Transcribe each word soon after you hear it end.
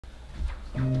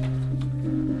Dear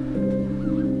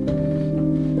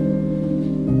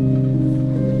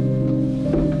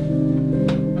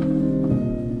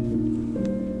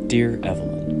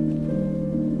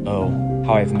Evelyn, oh,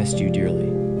 how I've missed you dearly.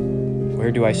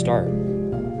 Where do I start? A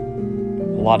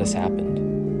lot has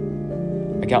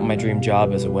happened. I got my dream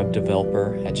job as a web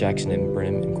developer at Jackson and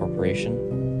Brim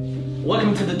Incorporation.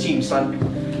 Welcome to the team,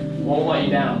 son. Won't let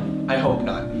you down. I hope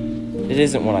not. It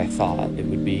isn't what I thought it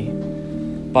would be,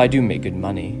 but I do make good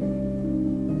money.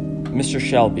 Mr.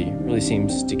 Shelby really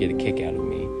seems to get a kick out of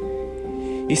me.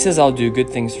 He says I'll do good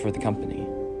things for the company.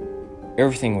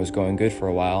 Everything was going good for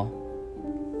a while,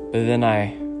 but then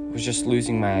I was just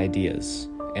losing my ideas,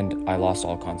 and I lost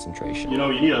all concentration. You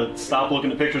know, you need to stop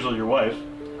looking at pictures of your wife.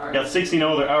 You got 16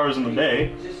 other hours in the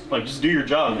day. Like, just do your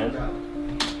job, man.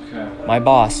 Okay. My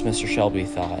boss, Mr. Shelby,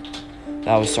 thought that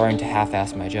I was starting to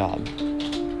half-ass my job,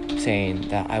 saying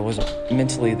that I wasn't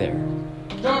mentally there.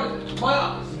 Jonathan, my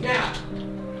office, now!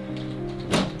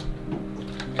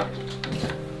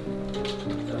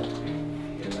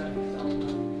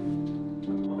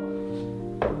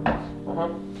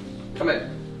 Come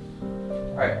in.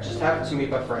 Alright, just have it to me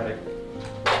by Friday.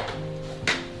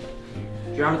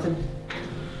 Jonathan,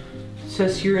 it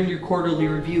says here in your quarterly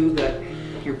review that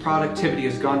your productivity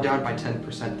has gone down by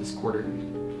 10% this quarter.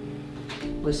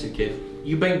 Listen, kid,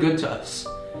 you've been good to us.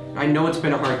 I know it's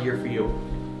been a hard year for you,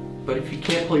 but if you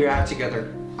can't pull your act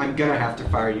together, I'm gonna have to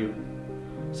fire you.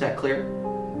 Is that clear?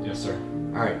 Yes, sir.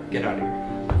 Alright, get out of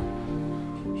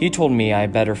here. He told me I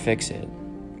better fix it,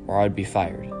 or I'd be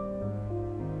fired.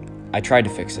 I tried to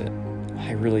fix it.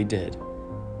 I really did.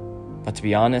 But to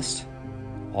be honest,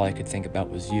 all I could think about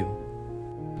was you.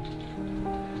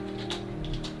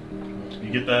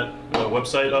 You get that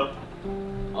website up?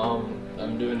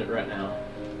 I'm doing it right now.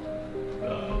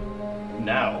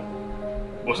 Now?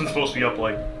 Wasn't supposed to be up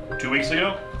like 2 weeks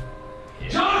ago?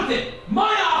 Jonathan,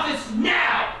 my office,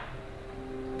 now!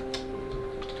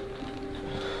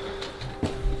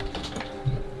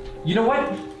 You know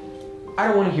what? I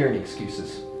don't want to hear any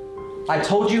excuses. I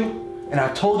told you, and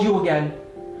I've told you again,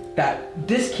 that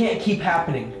this can't keep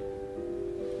happening.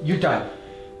 You're done.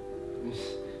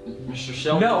 Mr.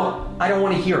 Shelby? No, I don't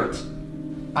want to hear it.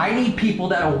 I need people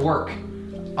that'll work.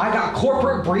 I got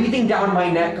corporate breathing down my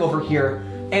neck over here,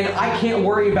 and I can't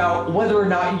worry about whether or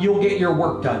not you'll get your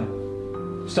work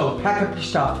done. So pack up your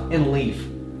stuff and leave.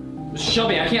 Mr.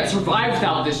 Shelby, I can't survive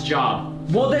without this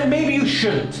job. Well, then maybe you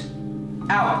shouldn't.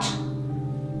 Out.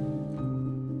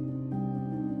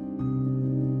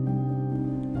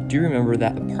 Do you remember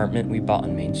that apartment we bought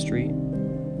on Main Street?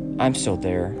 I'm still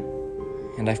there,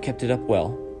 and I've kept it up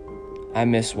well. I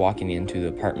miss walking into the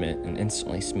apartment and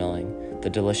instantly smelling the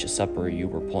delicious supper you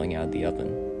were pulling out of the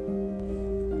oven.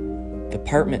 The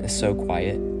apartment is so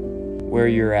quiet. Where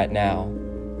you're at now,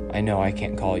 I know I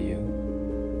can't call you,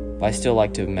 but I still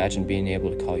like to imagine being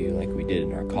able to call you like we did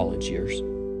in our college years.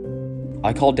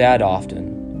 I call Dad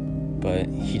often, but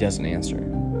he doesn't answer.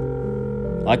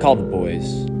 I call the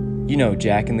boys. You know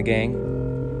Jack and the gang?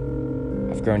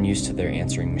 I've grown used to their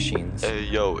answering machines. Hey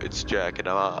yo, it's Jack and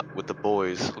I'm out with the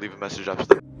boys. Leave a message after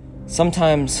the...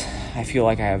 Sometimes I feel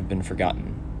like I have been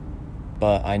forgotten,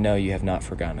 but I know you have not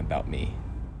forgotten about me.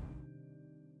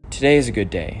 Today is a good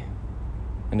day,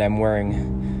 and I'm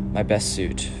wearing my best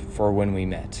suit for when we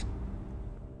met.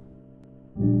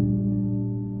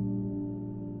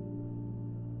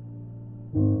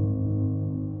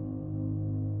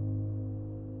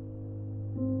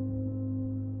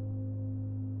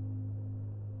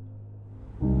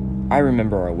 I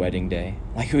remember our wedding day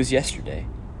like it was yesterday.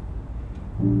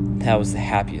 That was the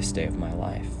happiest day of my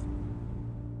life.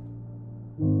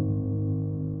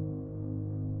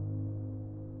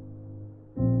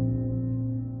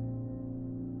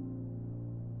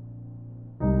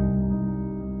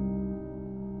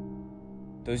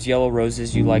 Those yellow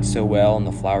roses you liked so well in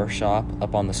the flower shop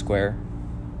up on the square,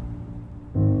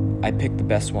 I picked the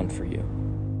best one for you.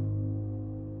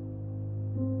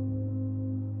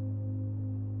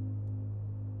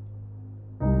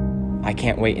 I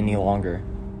can't wait any longer.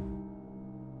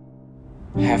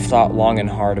 I have thought long and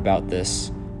hard about this,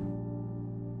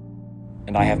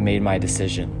 and I have made my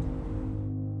decision.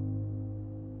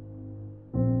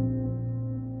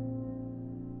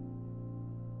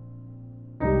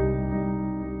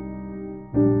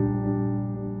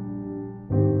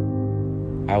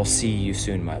 I will see you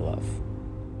soon, my love.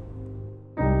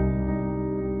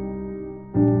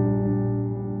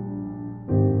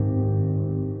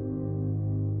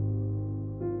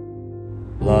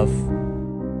 Love,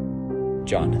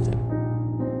 Jonathan.